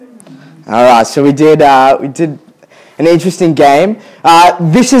All right, so we did an interesting game.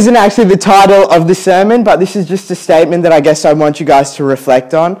 This isn't actually the title of the sermon, but this is just a statement that I guess I want you guys to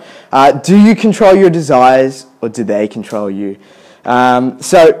reflect on. Do you control your desires, or do they control you?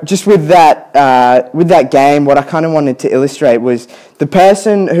 So just with that game, what I kind of wanted to illustrate was the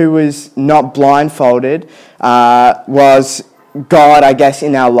person who was not blindfolded was God, I guess,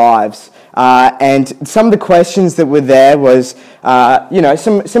 in our lives. And some of the questions that were there was,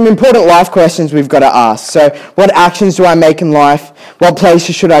 some important life questions we've got to ask. So what actions do I make in life? What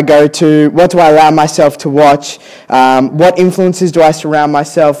places should I go to? What do I allow myself to watch? What influences do I surround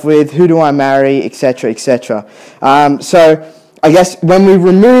myself with? Who do I marry? Etc., etc. So I guess when we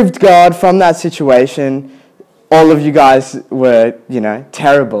removed God from that situation, all of you guys were,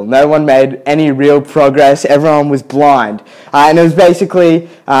 terrible. No one made any real progress. Everyone was blind. And it was basically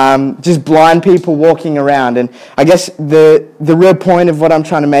just blind people walking around. And I guess the real point of what I'm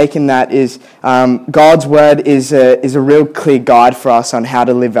trying to make in that is God's word is a real clear guide for us on how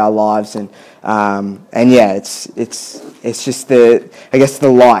to live our lives. And it's just the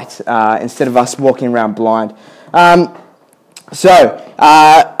light instead of us walking around blind. So,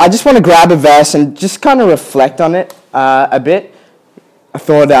 I just want to grab a verse and just kind of reflect on it a bit. I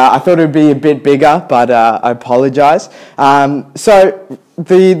thought it would be a bit bigger, but I apologize. So,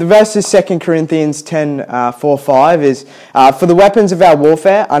 the verse is 2 Corinthians 10, 4, 5 is, "For the weapons of our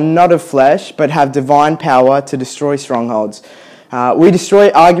warfare are not of flesh, but have divine power to destroy strongholds. We destroy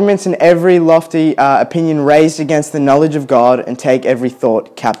arguments and every lofty opinion raised against the knowledge of God and take every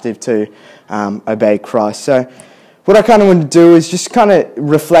thought captive to obey Christ." So, what I kind of want to do is just kind of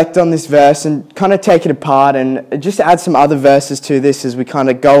reflect on this verse and kind of take it apart and just add some other verses to this as we kind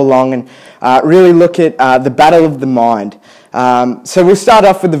of go along and really look at the battle of the mind. So we'll start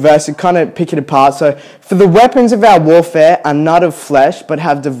off with the verse and kind of pick it apart. So, "For the weapons of our warfare are not of flesh, but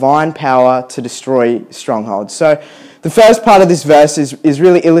have divine power to destroy strongholds." So the first part of this verse is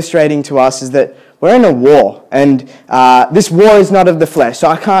really illustrating to us is that we're in a war, and this war is not of the flesh. So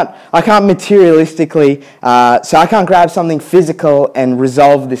I can't materialistically, so I can't grab something physical and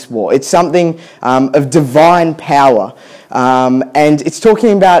resolve this war. It's something of divine power, and it's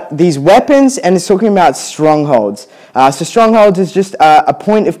talking about these weapons, and it's talking about strongholds. So strongholds is just a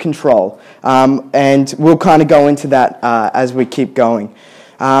point of control, and we'll kind of go into that as we keep going.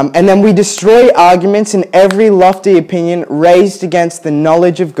 And then we destroy arguments and every lofty opinion raised against the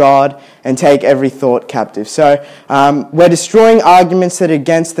knowledge of God and take every thought captive. So we're destroying arguments that are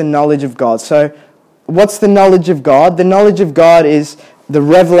against the knowledge of God. So what's the knowledge of God? The knowledge of God is the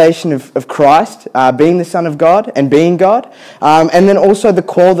revelation of Christ, being the Son of God and being God. And then also the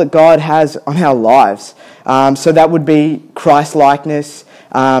call that God has on our lives. So that would be Christ-likeness,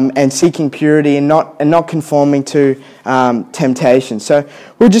 and seeking purity and not conforming to temptation. So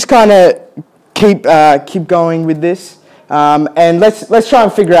we'll just kind of keep going with this, and let's try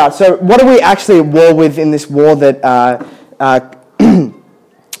and figure out. So what are we actually at war with in this war that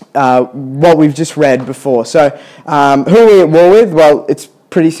what we've just read before? So who are we at war with? Well, it's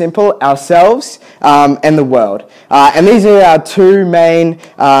pretty simple: ourselves and the world. And these are our two main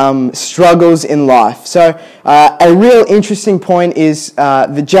struggles in life. So a real interesting point is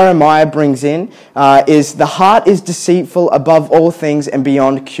that Jeremiah brings in is the heart is deceitful above all things and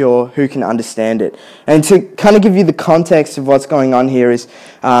beyond cure. Who can understand it? And to kind of give you the context of what's going on here is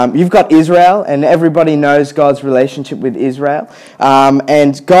you've got Israel, and everybody knows God's relationship with Israel.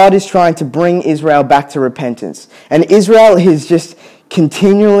 And God is trying to bring Israel back to repentance. And Israel is just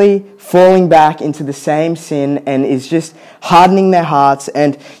continually falling back into the same sin and is just hardening their hearts.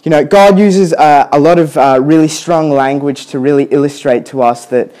 And, God uses a lot of really strong language to really illustrate to us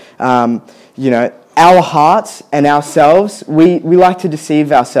that, our hearts and ourselves, we like to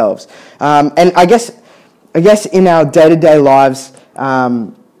deceive ourselves. And I guess in our day-to-day lives,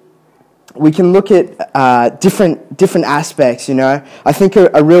 we can look at different aspects, I think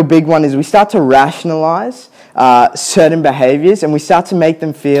a real big one is we start to rationalize certain behaviors, and we start to make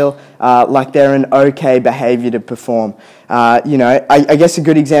them feel like they're an okay behavior to perform. I guess a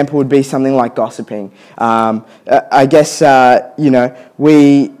good example would be something like gossiping. I guess there's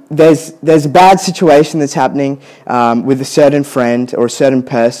a bad situation that's happening with a certain friend or a certain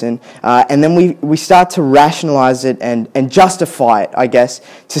person, and then we start to rationalize it and justify it, I guess,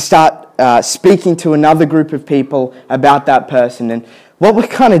 to start speaking to another group of people about that person. And what we're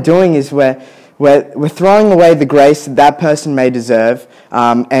kind of doing is we're throwing away the grace that person may deserve,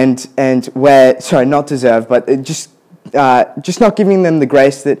 and we're not deserve, but just giving them the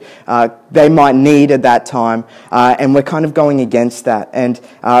grace that they might need at that time, and we're kind of going against that. And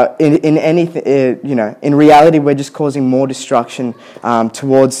in reality, we're just causing more destruction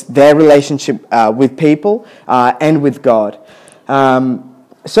towards their relationship with people and with God.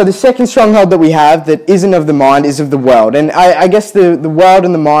 So the second stronghold that we have that isn't of the mind is of the world. And I guess the world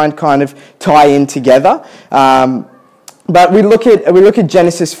and the mind kind of tie in together. But we look at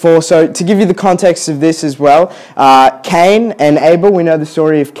Genesis 4. So to give you the context of this as well, Cain and Abel, we know the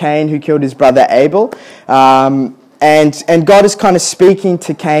story of Cain who killed his brother Abel. And God is kind of speaking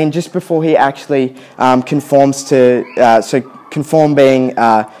to Cain just before he actually conforms to, so conform being,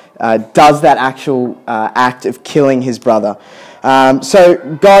 does that actual act of killing his brother.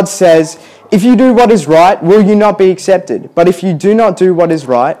 So God says, if you do what is right, will you not be accepted? But if you do not do what is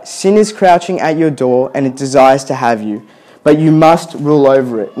right, sin is crouching at your door and it desires to have you, but you must rule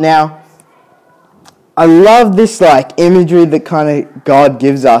over it. Now, I love this imagery that kind of God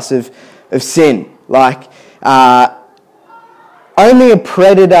gives us of sin. Only a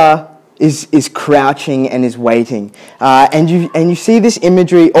predator is crouching and is waiting, and you see this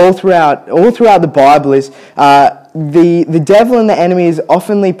imagery all throughout the Bible. Is the devil and the enemy is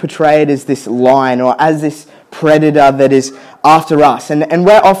oftenly portrayed as this lion or as this predator that is after us, and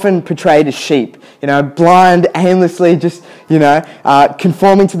we're often portrayed as sheep, blind, aimlessly, just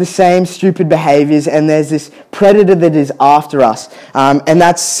conforming to the same stupid behaviors. And there's this predator that is after us, and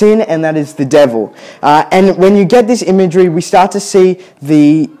that's sin, and that is the devil. And when you get this imagery, we start to see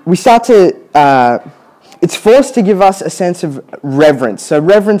it's forced to give us a sense of reverence. So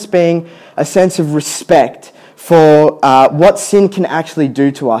reverence being a sense of respect for what sin can actually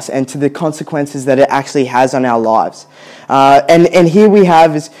do to us and to the consequences that it actually has on our lives. And here we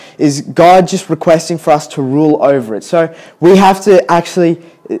have is God just requesting for us to rule over it. So we have to actually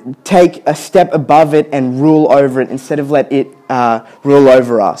take a step above it and rule over it instead of let it rule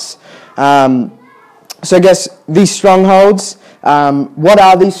over us. So I guess these strongholds, what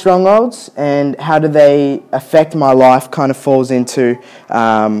are these strongholds and how do they affect my life, kind of falls into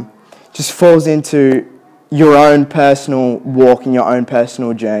your own personal walk and your own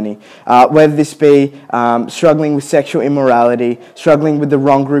personal journey. Whether this be struggling with sexual immorality, struggling with the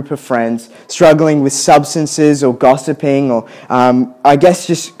wrong group of friends, struggling with substances or gossiping, or I guess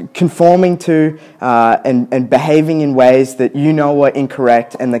just conforming to and behaving in ways that are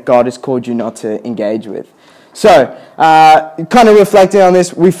incorrect and that God has called you not to engage with. So, kind of reflecting on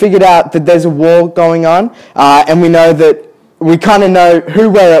this, we figured out that there's a war going on, and we know that we kind of know who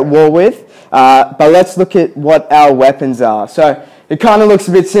we're at war with. But let's look at what our weapons are. So it kind of looks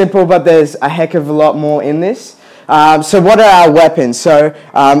a bit simple, but there's a heck of a lot more in this. So what are our weapons? So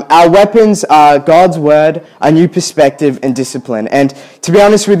our weapons are God's word, a new perspective, and discipline. And to be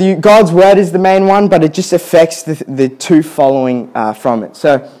honest with you, God's word is the main one, but it just affects the two following from it.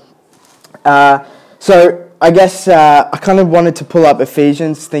 So I guess I kind of wanted to pull up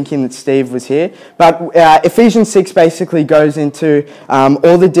Ephesians, thinking that Steve was here. But Ephesians 6 basically goes into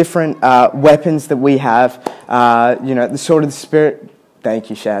all the different weapons that we have. The sword of the Spirit. Thank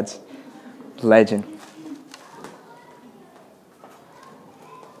you, Shads. Legend.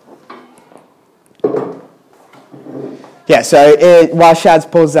 Yeah, so while Shads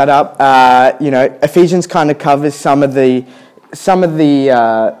pulls that up, Ephesians kind of covers some of the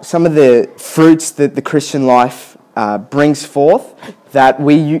fruits that the Christian life brings forth that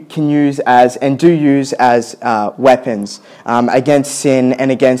we can use as and do use as weapons against sin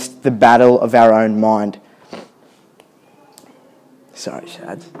and against the battle of our own mind. Sorry,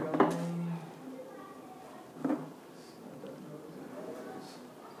 Shad.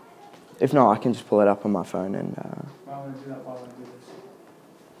 If not, I can just pull it up on my phone and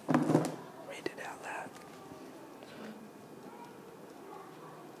read it out loud.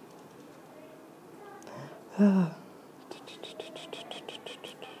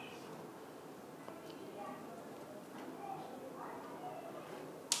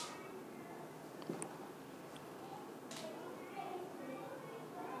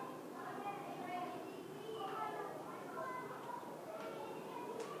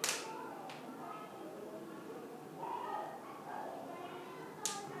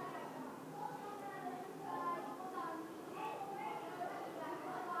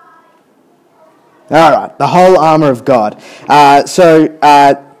 All right, the whole armour of God.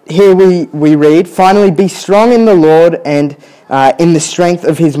 Here we read, finally be strong in the Lord and in the strength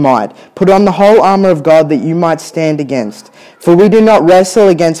of his might. Put on the whole armour of God that you might stand against. For we do not wrestle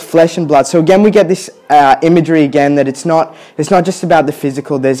against flesh and blood. So again, we get this imagery again that it's not just about the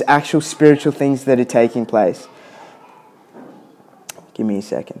physical. There's actual spiritual things that are taking place. Give me a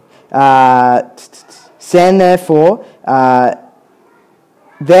second. Stand therefore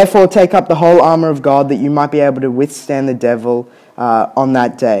take up the whole armour of God, that you might be able to withstand the devil on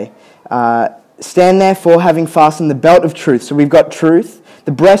that day. Stand therefore, having fastened the belt of truth. So we've got truth,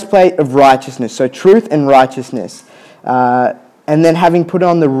 the breastplate of righteousness. So truth and righteousness. And then having put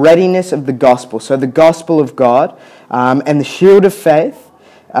on the readiness of the gospel. So the gospel of God, and the shield of faith,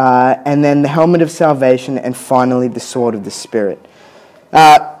 and then the helmet of salvation, and finally the sword of the Spirit.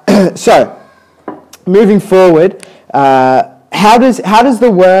 So, moving forward, how does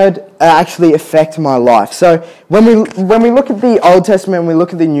the word actually affect my life? So when we look at the Old Testament and we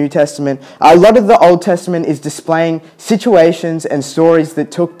look at the New Testament, a lot of the Old Testament is displaying situations and stories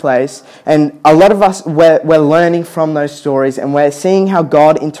that took place, and a lot of us, we're learning from those stories, and we're seeing how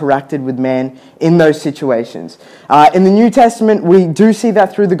God interacted with man in those situations. In the New Testament, we do see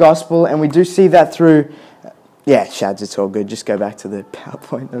that through the gospel, and we do see that through... Yeah, Shads, it's all good. Just go back to the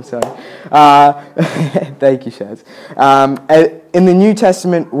PowerPoint. I'm sorry. Thank you, Shads. In the New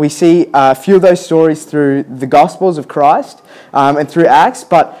Testament, we see a few of those stories through the Gospels of Christ and through Acts.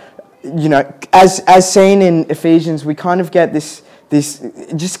 But, you know, as seen in Ephesians, we kind of get this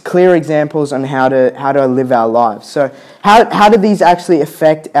just clear examples on how to live our lives. So how do these actually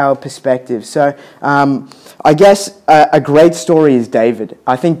affect our perspective? So I guess a great story is David.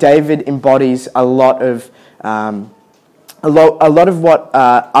 I think David embodies a lot of what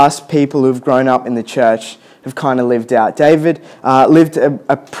us people who've grown up in the church have kind of lived out. David lived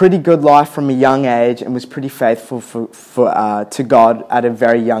a pretty good life from a young age and was pretty faithful to God at a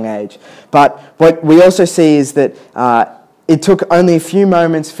very young age. But what we also see is that it took only a few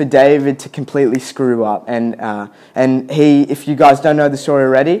moments for David to completely screw up, and he, if you guys don't know the story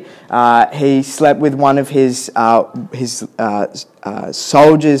already, he slept with one of his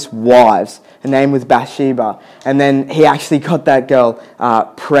soldiers' wives. Her name was Bathsheba, and then he actually got that girl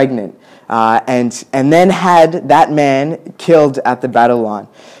pregnant, and then had that man killed at the battle line.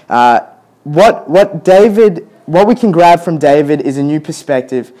 What we can grab from David is a new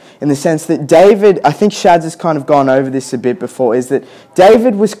perspective, in the sense that David, I think Shads has kind of gone over this a bit before, is that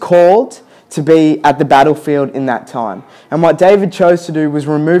David was called to be at the battlefield in that time. And what David chose to do was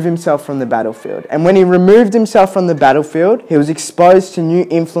remove himself from the battlefield. And when he removed himself from the battlefield, he was exposed to new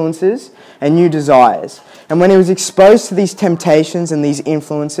influences and new desires. And when he was exposed to these temptations and these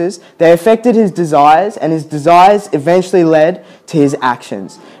influences, they affected his desires, and his desires eventually led to his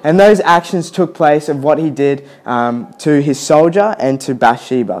actions. And those actions took place of what he did to his soldier and to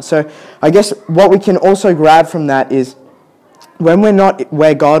Bathsheba. So I guess what we can also grab from that is, when we're not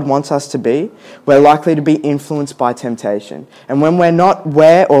where God wants us to be, we're likely to be influenced by temptation. And when we're not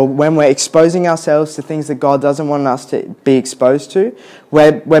when we're exposing ourselves to things that God doesn't want us to be exposed to,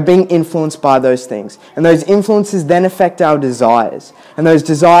 we're being influenced by those things. And those influences then affect our desires. And those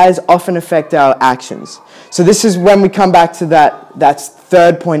desires often affect our actions. So this is when we come back to that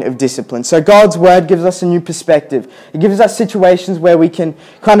third point of discipline. So God's word gives us a new perspective. It gives us situations where we can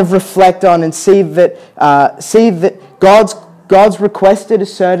kind of reflect on and see that God's requested a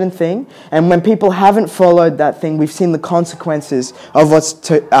certain thing, and when people haven't followed that thing, we've seen the consequences of what's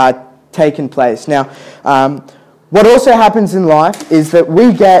taken place. Now, what also happens in life is that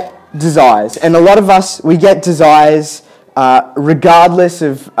we get desires, and a lot of us, we get desires regardless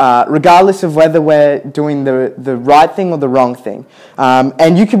of whether we're doing the right thing or the wrong thing.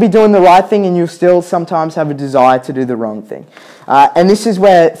 And you could be doing the right thing and you'll still sometimes have a desire to do the wrong thing. And this is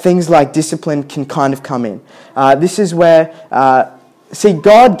where things like discipline can kind of come in. This is where,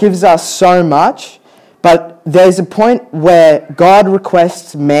 God gives us so much, but there's a point where God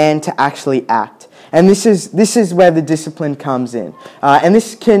requests man to actually act. And this is where the discipline comes in. And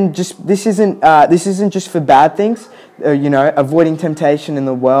this isn't just for bad things, avoiding temptation in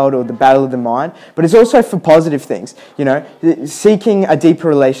the world or the battle of the mind, but it's also for positive things, seeking a deeper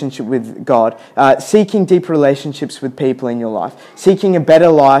relationship with God, seeking deeper relationships with people in your life, seeking a better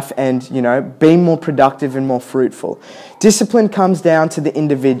life and, being more productive and more fruitful. Discipline comes down to the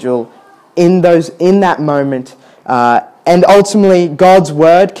individual in that moment, and ultimately, God's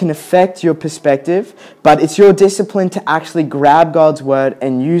word can affect your perspective, but it's your discipline to actually grab God's word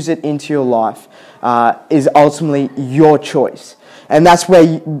and use it into your life is ultimately your choice. And that's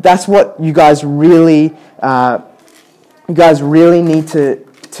what you guys really need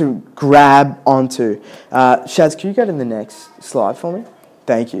to grab onto. Shaz, can you go to the next slide for me?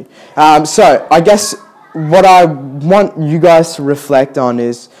 Thank you. So I guess what I want you guys to reflect on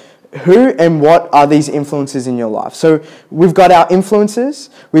is, who and what are these influences in your life? So we've got our influences,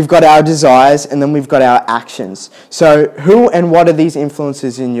 we've got our desires, and then we've got our actions. So who and what are these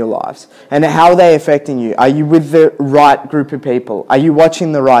influences in your lives? And how are they affecting you? Are you with the right group of people? Are you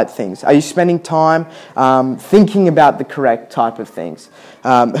watching the right things? Are you spending time thinking about the correct type of things?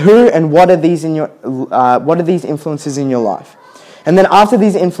 Who and what are these influences in your life? And then after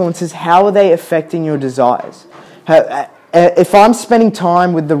these influences, how are they affecting your desires? If I'm spending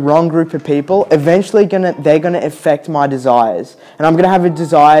time with the wrong group of people, eventually they're going to affect my desires. And I'm going to have a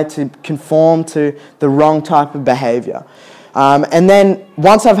desire to conform to the wrong type of behavior. And then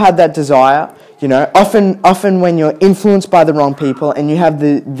once I've had that desire, often when you're influenced by the wrong people and you have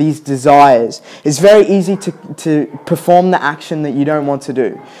these desires, it's very easy to perform the action that you don't want to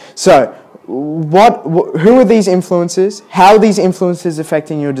do. So who are these influences? How are these influences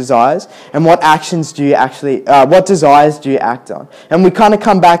affecting your desires? And what actions do you what desires do you act on? And we kind of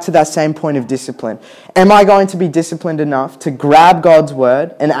come back to that same point of discipline. Am I going to be disciplined enough to grab God's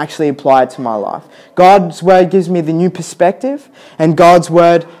word and actually apply it to my life? God's word gives me the new perspective, and God's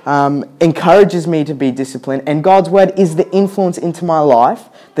word encourages me to be disciplined, and God's word is the influence into my life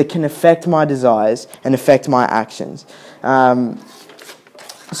that can affect my desires and affect my actions.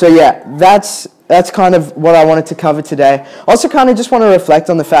 So yeah, that's kind of what I wanted to cover today. I also kind of just want to reflect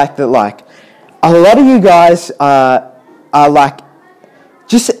on the fact that a lot of you guys are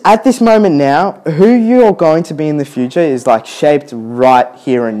just at this moment now, who you're going to be in the future is shaped right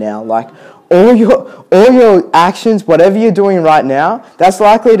here and now. All your actions, whatever you're doing right now, that's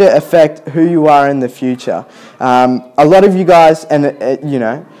likely to affect who you are in the future. A lot of you guys, and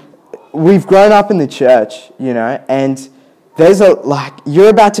we've grown up in the church, and there's you're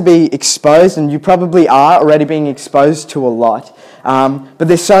about to be exposed, and you probably are already being exposed to a lot. But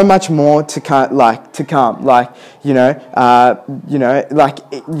there's so much more to come. You've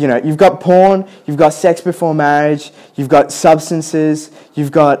got porn, you've got sex before marriage, you've got substances,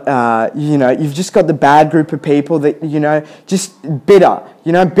 you've got, you've just got the bad group of people that, just bitter.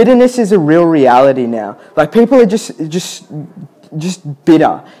 Bitterness is a real reality now. People are just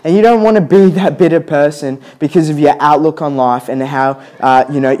bitter, and you don't want to be that bitter person because of your outlook on life and how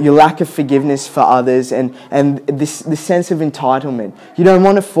your lack of forgiveness for others and this sense of entitlement. You don't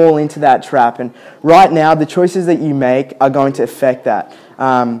want to fall into that trap, and right now the choices that you make are going to affect that.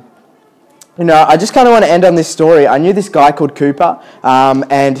 I just kind of want to end on this story. I knew this guy called Cooper,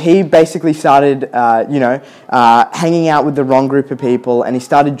 and he basically started, hanging out with the wrong group of people, and he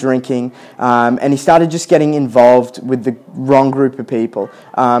started drinking, and he started just getting involved with the wrong group of people.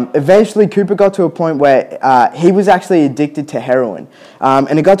 Eventually, Cooper got to a point where he was actually addicted to heroin,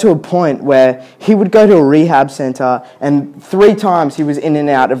 and it got to a point where he would go to a rehab center, and 3 times he was in and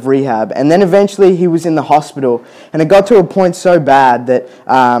out of rehab, and then eventually he was in the hospital, and it got to a point so bad that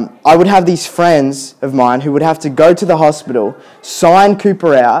I would have these friends of mine who would have to go to the hospital, sign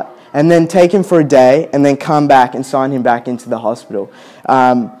Cooper out, and then take him for a day, and then come back and sign him back into the hospital.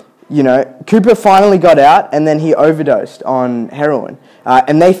 Cooper finally got out, and then he overdosed on heroin,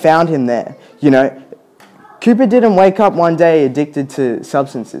 and they found him there. Cooper didn't wake up one day addicted to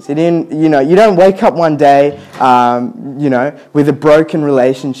substances. He didn't, you don't wake up one day, with a broken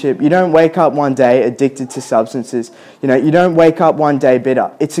relationship. You don't wake up one day addicted to substances. You don't wake up one day bitter.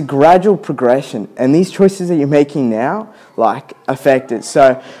 It's a gradual progression, and these choices that you're making now, affect it.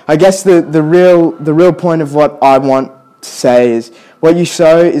 So I guess the real point of what I want to say is, what you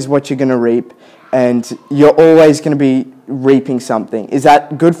sow is what you're going to reap, and you're always going to be reaping something. Is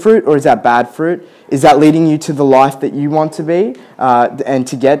that good fruit or is that bad fruit? Is that leading you to the life that you want to be and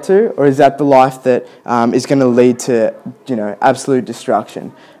to get to, or is that the life that is going to lead to absolute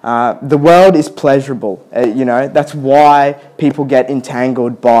destruction? The world is pleasurable. That's why people get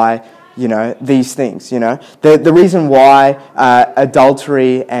entangled by these things. The reason why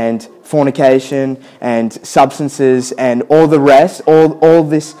adultery and fornication and substances and all the rest, all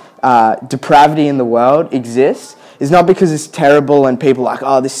this depravity in the world exists, is not because it's terrible and people are like,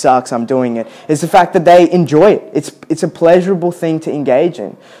 oh, this sucks, I'm doing it. It's the fact that they enjoy it. It's a pleasurable thing to engage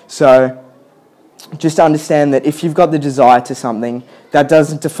in. So just understand that if you've got the desire to something, that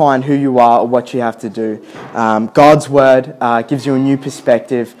doesn't define who you are or what you have to do. God's word gives you a new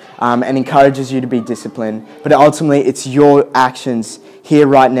perspective and encourages you to be disciplined. But ultimately, it's your actions here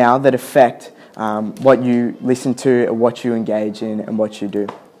right now that affect what you listen to, what you engage in, and what you do.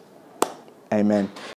 Amen.